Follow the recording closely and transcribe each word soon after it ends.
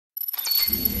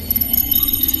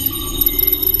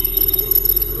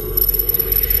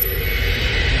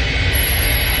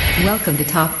Welcome to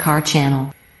Top Car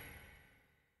Channel.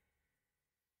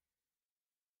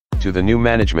 To the new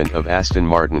management of Aston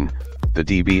Martin, the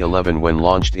DB11 when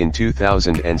launched in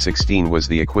 2016 was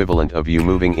the equivalent of you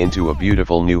moving into a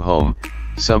beautiful new home,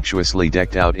 sumptuously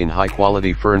decked out in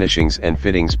high-quality furnishings and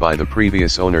fittings by the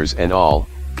previous owners and all,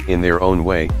 in their own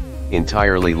way,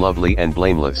 entirely lovely and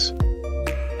blameless.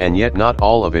 And yet not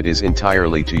all of it is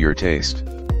entirely to your taste.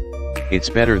 It's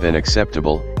better than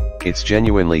acceptable, it's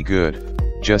genuinely good,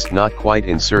 just not quite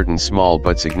in certain small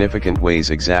but significant ways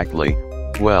exactly,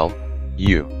 well,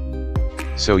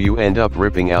 So you end up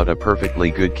ripping out a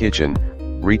perfectly good kitchen,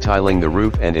 retiling the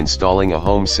roof and installing a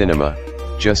home cinema,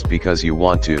 just because you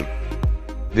want to.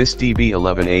 This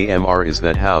DB11 AMR is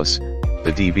that house.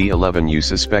 The DB11 you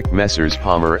suspect Messrs.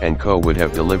 Palmer & Co. would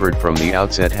have delivered from the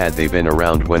outset had they been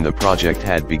around when the project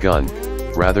had begun,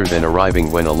 rather than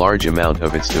arriving when a large amount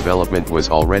of its development was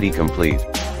already complete.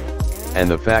 And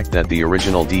the fact that the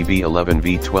original DB11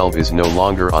 V12 is no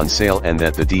longer on sale and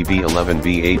that the DB11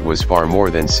 V8 was far more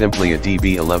than simply a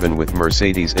DB11 with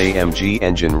Mercedes-AMG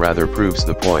engine rather proves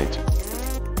the point.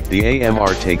 The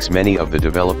AMR takes many of the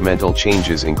developmental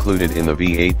changes included in the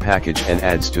V8 package and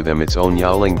adds to them its own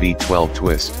yowling V12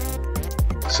 twist.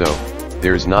 So,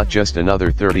 there's not just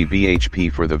another 30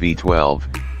 bhp for the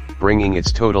V12, bringing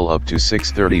its total up to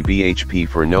 630 bhp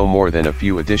for no more than a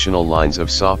few additional lines of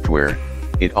software.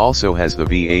 It also has the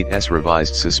V8's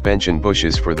revised suspension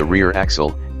bushes for the rear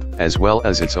axle, as well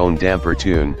as its own damper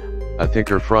tune, a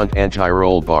thicker front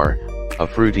anti-roll bar, a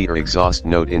fruitier exhaust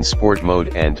note in sport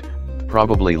mode and,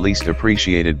 probably least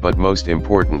appreciated but most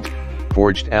important,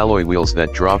 forged alloy wheels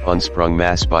that drop unsprung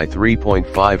mass by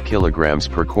 3.5 kilograms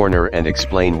per corner and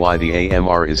explain why the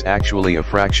AMR is actually a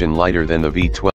fraction lighter than the V12.